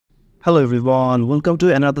Hello everyone, welcome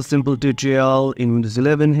to another simple tutorial in Windows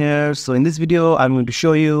 11 here. So in this video, I'm going to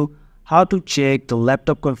show you how to check the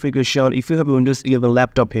laptop configuration if you have a Windows 11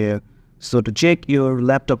 laptop here. So to check your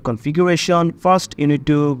laptop configuration, first you need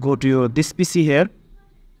to go to this PC here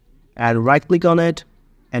and right click on it.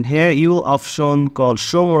 And here you will option called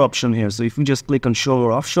show more option here. So if you just click on show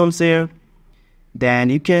more options here, then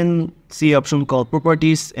you can see option called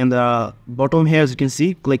properties in the bottom here. As you can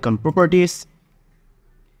see, click on properties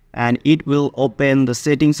and it will open the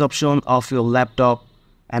settings option of your laptop.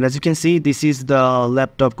 And as you can see, this is the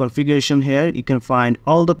laptop configuration here. You can find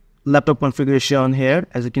all the laptop configuration here.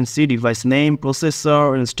 As you can see, device name,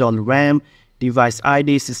 processor, installed RAM, device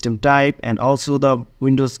ID, system type, and also the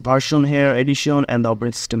Windows version here, edition, and the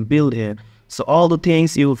operating system build here. So all the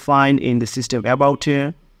things you will find in the system about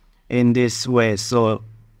here in this way. So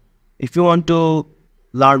if you want to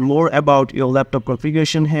learn more about your laptop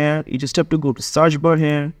configuration here, you just have to go to search bar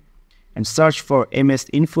here and search for MS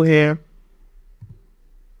Info here,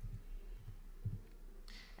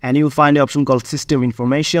 and you will find the option called System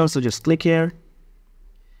Information. So just click here,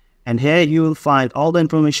 and here you will find all the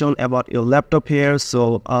information about your laptop here.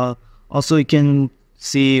 So also you can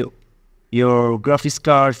see your graphics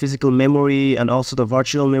card, physical memory, and also the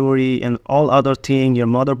virtual memory and all other things, your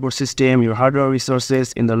motherboard system, your hardware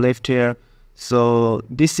resources in the left here. So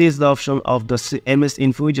this is the option of the MS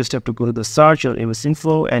Info. You just have to go to the search or MS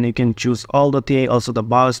Info and you can choose all the things, also the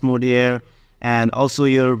BIOS mode here, and also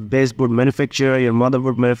your baseboard manufacturer, your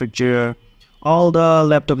motherboard manufacturer, all the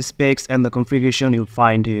laptop specs and the configuration you'll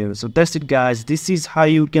find here. So that's it guys. This is how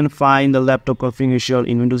you can find the laptop configuration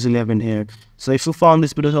in Windows 11 here. So if you found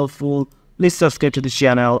this video helpful, please subscribe to the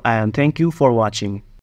channel and thank you for watching.